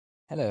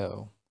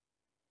Hello,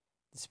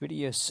 this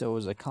video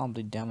shows a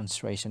complete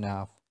demonstration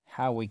of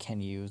how we can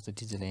use the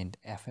Digilent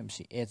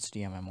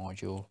FMC-HDMI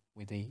module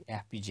with the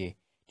FPGA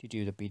to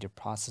do the bit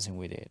processing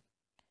with it.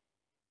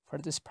 For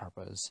this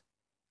purpose,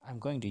 I'm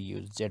going to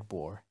use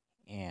Z-board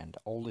and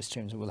all the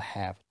streams will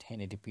have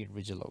 1080p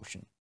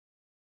resolution.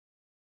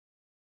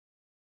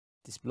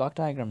 This block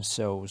diagram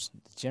shows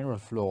the general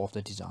flow of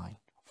the design.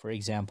 For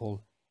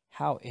example,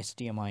 how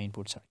HDMI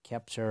inputs are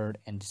captured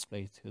and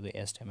displayed through the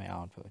HDMI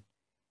output.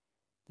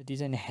 The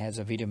design has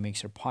a video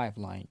mixer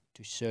pipeline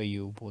to show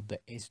you both the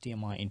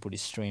HDMI input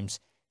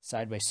streams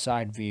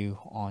side-by-side view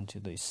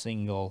onto the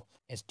single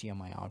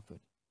HDMI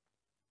output.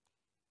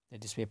 The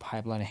display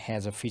pipeline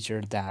has a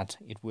feature that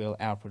it will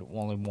output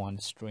only one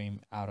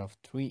stream out of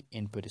 3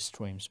 input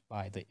streams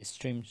by the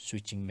stream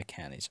switching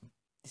mechanism.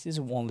 This is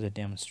only the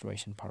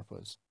demonstration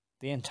purpose.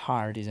 The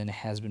entire design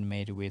has been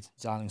made with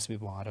Xilinx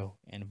Vivato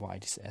and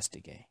Vitis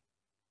SDK.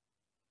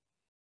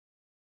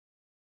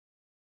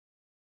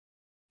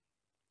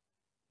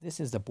 This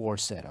is the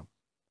board setup.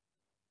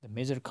 The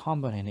major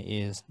component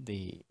is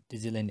the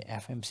Digilent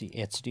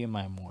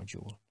FMC-HDMI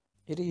module.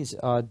 It is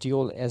a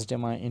dual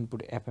HDMI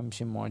input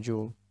FMC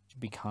module, which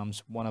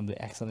becomes one of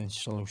the excellent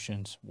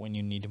solutions when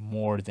you need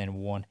more than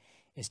one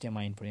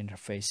HDMI input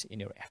interface in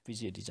your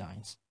FPGA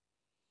designs.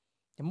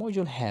 The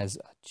module has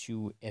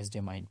 2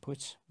 HDMI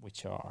inputs,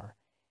 which are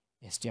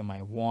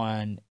HDMI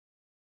 1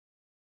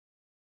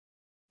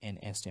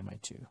 and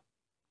HDMI 2.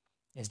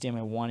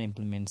 HDMI 1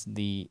 implements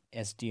the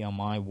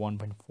HDMI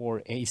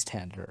 1.4a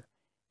standard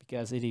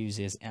because it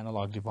uses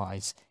analog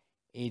device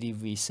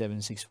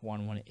AMD-Xilinx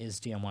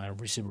HDMI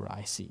receiver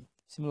IC.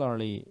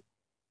 Similarly,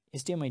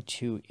 HDMI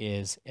 2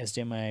 is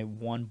HDMI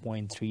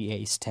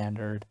 1.3a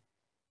standard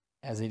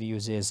as it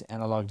uses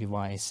analog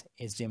device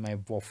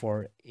HDMI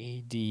buffer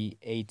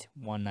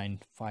AD8195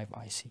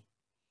 IC.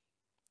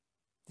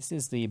 This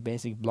is the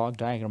basic block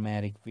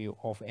diagrammatic view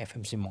of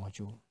FMC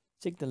module.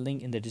 Check the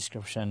link in the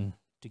description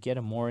to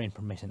get more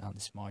information on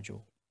this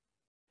module.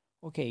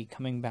 Okay,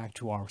 coming back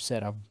to our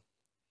setup,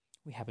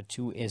 we have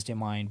 2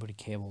 HDMI input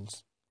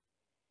cables.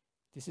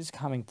 This is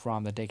coming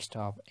from the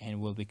desktop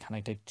and will be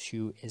connected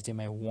to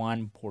HDMI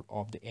 1 port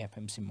of the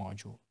FMC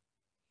module.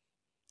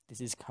 This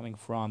is coming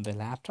from the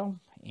laptop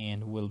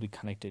and will be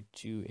connected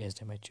to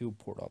HDMI 2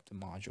 port of the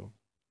module.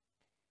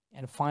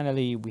 And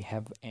finally, we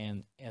have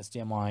an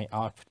HDMI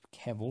output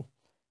cable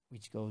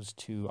which goes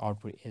to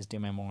output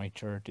HDMI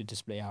monitor to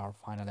display our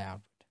final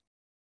output.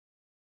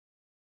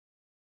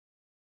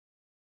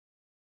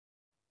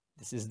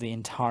 This is the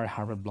entire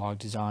hardware block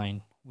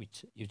design,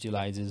 which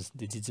utilizes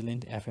the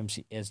Digilent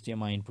FMC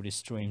HDMI input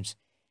streams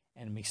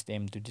and mix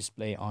them to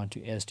display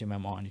onto HDMI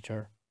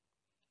monitor.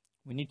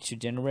 We need to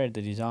generate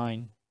the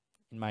design.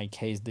 In my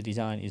case, the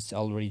design is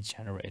already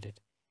generated,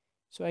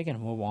 so I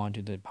can move on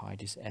to the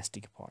Vitis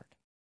SDK part.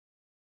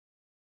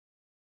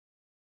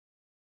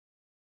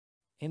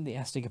 In the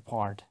SDK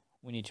part,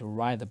 we need to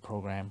write the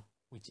program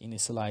which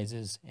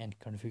initializes and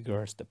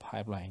configures the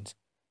pipelines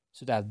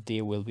so that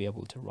they will be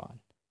able to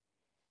run.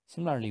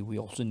 Similarly, we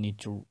also need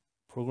to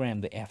program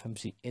the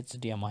FMC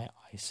HDMI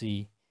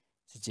IC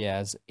such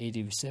as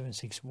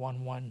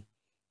AD7611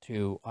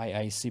 to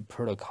IIC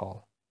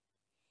protocol.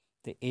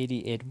 The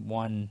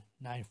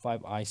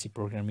 88195 IC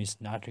program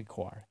is not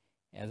required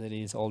as it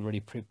is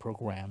already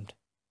pre-programmed.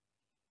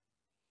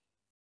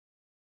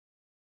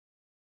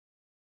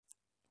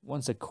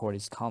 Once the code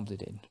is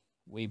completed,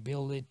 we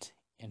build it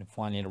and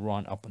finally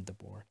run upon the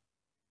board.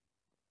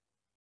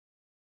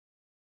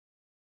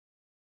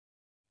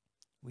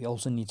 We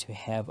also need to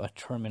have a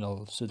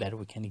terminal so that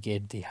we can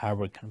get the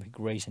hardware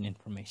configuration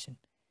information.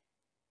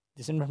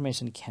 This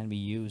information can be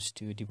used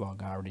to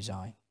debug our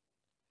design.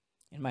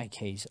 In my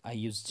case, I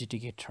use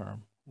GTK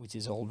term, which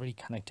is already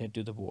connected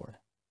to the board.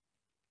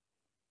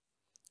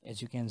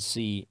 As you can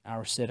see,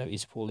 our setup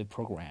is fully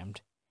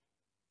programmed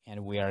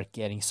and we are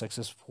getting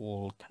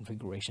successful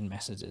configuration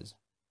messages.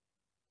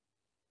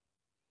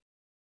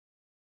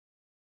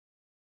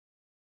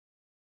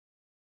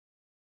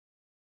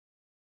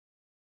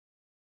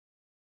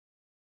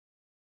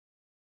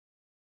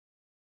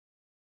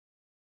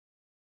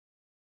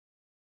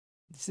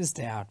 This is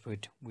the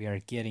output we are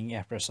getting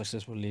after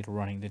successfully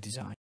running the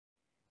design.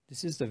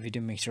 This is the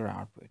video mixer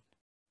output.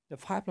 The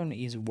pipeline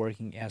is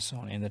working as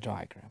shown in the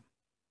diagram.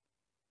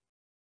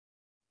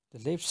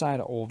 The left side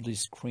of the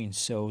screen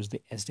shows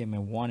the HDMI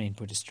 1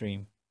 input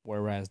stream,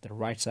 whereas the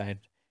right side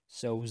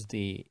shows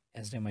the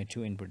HDMI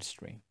 2 input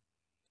stream.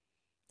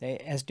 The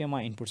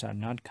HDMI inputs are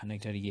not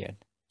connected yet,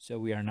 so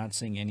we are not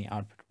seeing any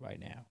output right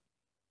now.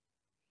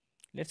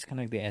 Let's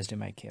connect the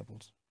HDMI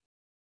cables.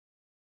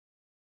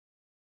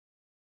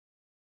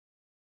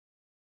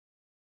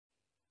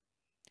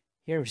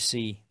 Here we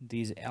see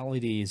these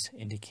LEDs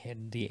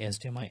indicate the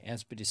HDMI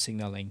SPD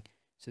signaling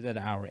so that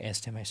our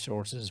HDMI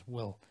sources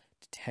will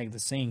detect the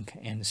sync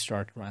and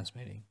start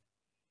transmitting.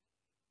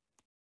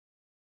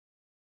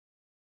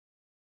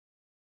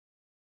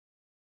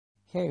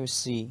 Here you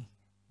see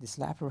this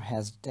laptop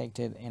has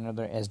detected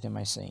another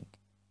HDMI sync,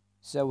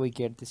 so we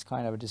get this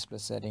kind of a display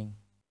setting.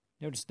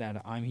 Notice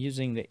that I'm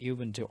using the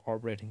Ubuntu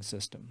operating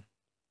system.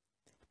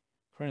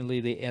 Currently,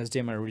 the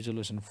HDMI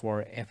resolution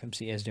for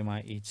FMC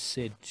HDMI is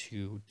set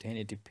to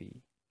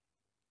 1080p.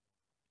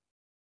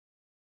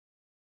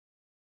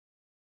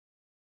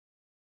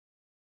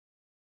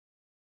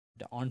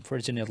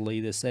 Unfortunately,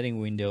 the setting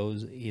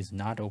windows is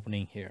not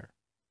opening here.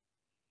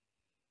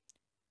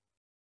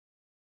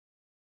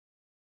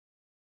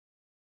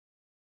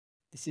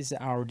 This is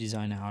our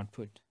design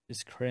output. This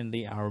is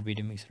currently our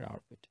video mixer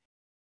output.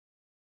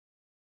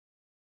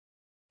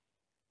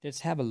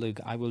 Let's have a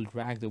look. I will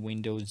drag the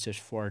windows just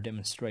for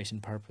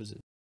demonstration purposes.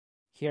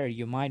 Here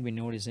you might be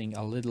noticing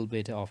a little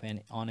bit of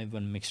an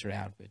uneven mixer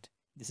output.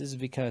 This is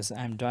because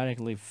I'm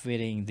directly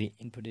feeding the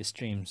input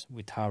streams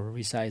without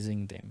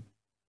resizing them.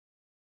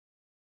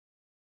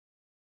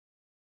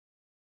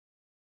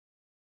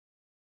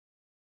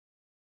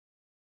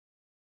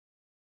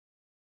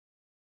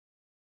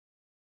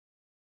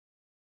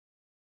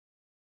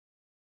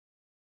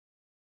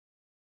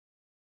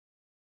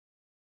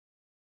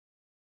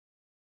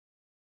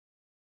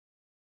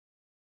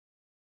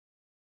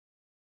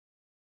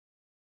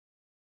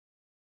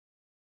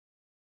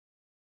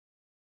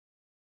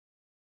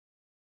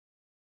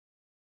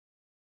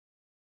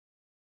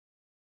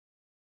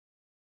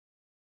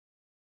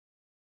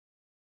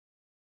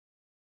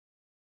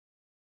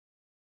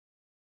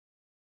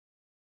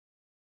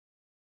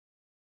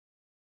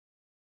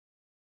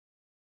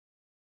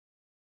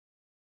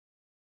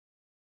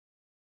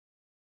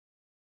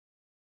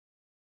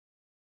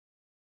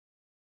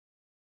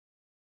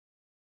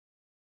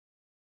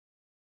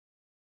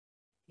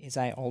 As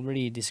I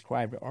already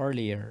described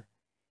earlier,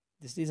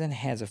 this design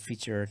has a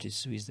feature to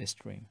switch the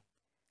stream.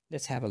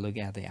 Let's have a look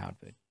at the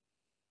output.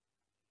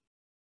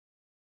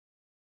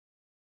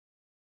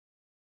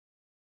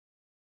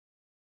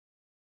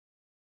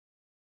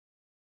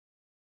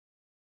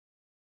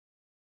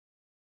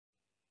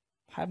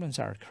 Pipelines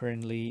are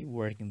currently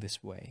working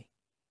this way.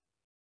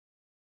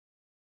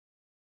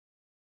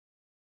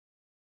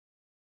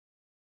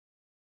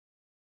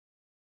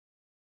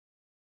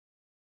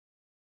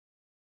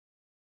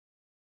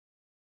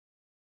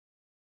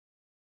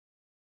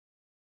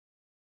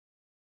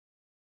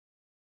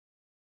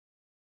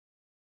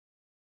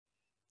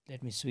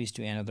 Let me switch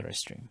to another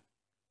stream.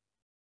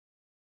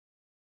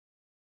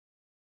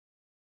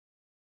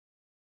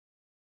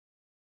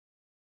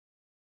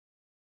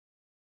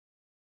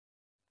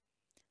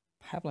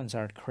 Pipelines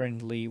are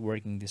currently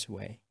working this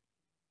way.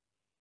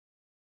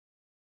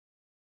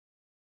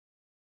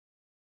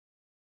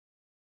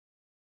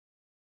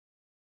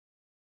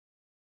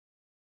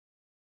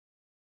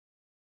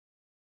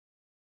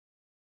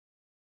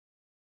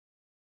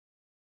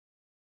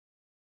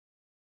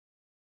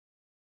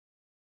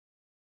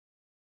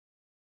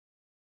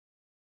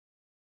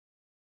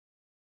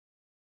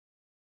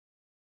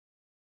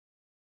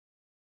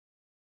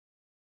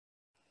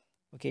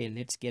 Okay,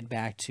 let's get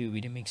back to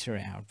video mixer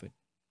output.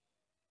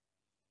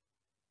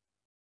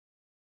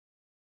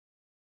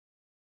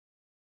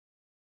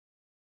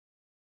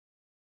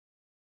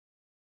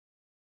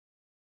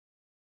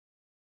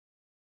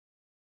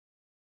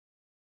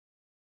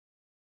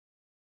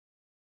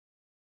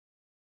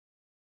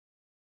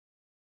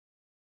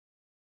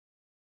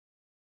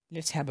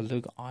 Let's have a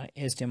look on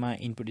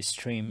HDMI input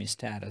stream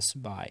status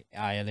by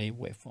ILA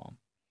waveform.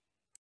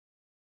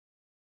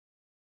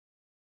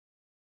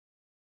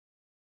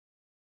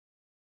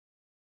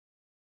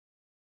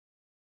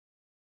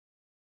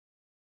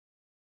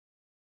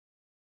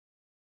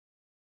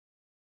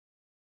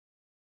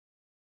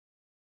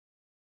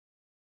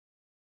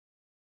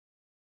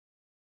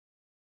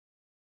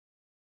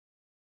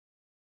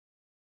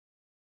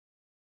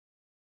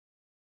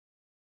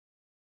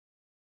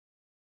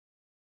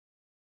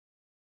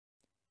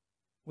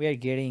 We are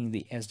getting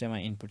the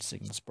HDMI input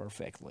signals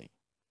perfectly.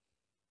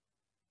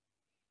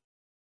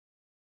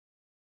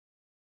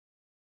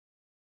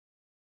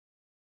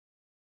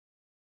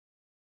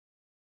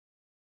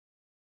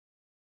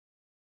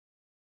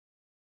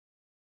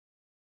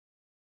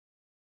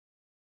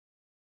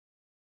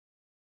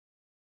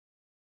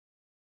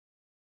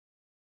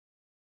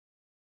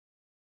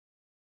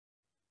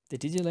 The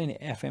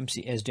Digilent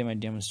FMC HDMI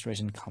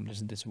demonstration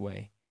completes this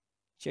way.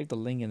 Check the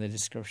link in the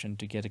description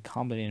to get a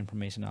complete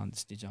information on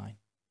this design.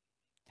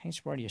 Thanks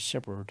for your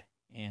support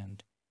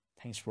and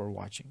thanks for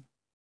watching.